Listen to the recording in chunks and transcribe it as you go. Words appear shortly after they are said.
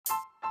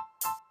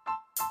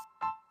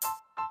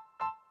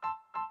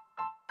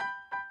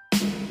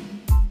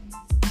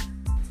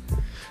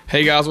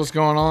Hey guys, what's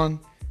going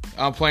on?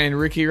 I'm playing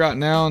Ricky right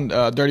now in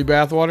Dirty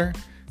Bathwater.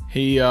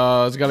 He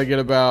has got to get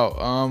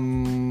about,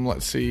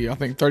 let's see, I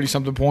think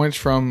 30-something points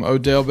from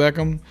Odell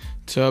Beckham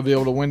to be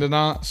able to win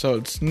tonight. So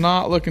it's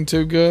not looking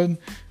too good.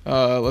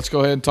 Let's go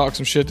ahead and talk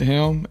some shit to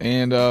him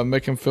and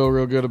make him feel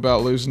real good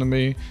about losing to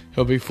me.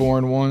 He'll be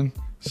 4-1.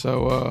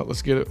 So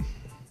let's get it.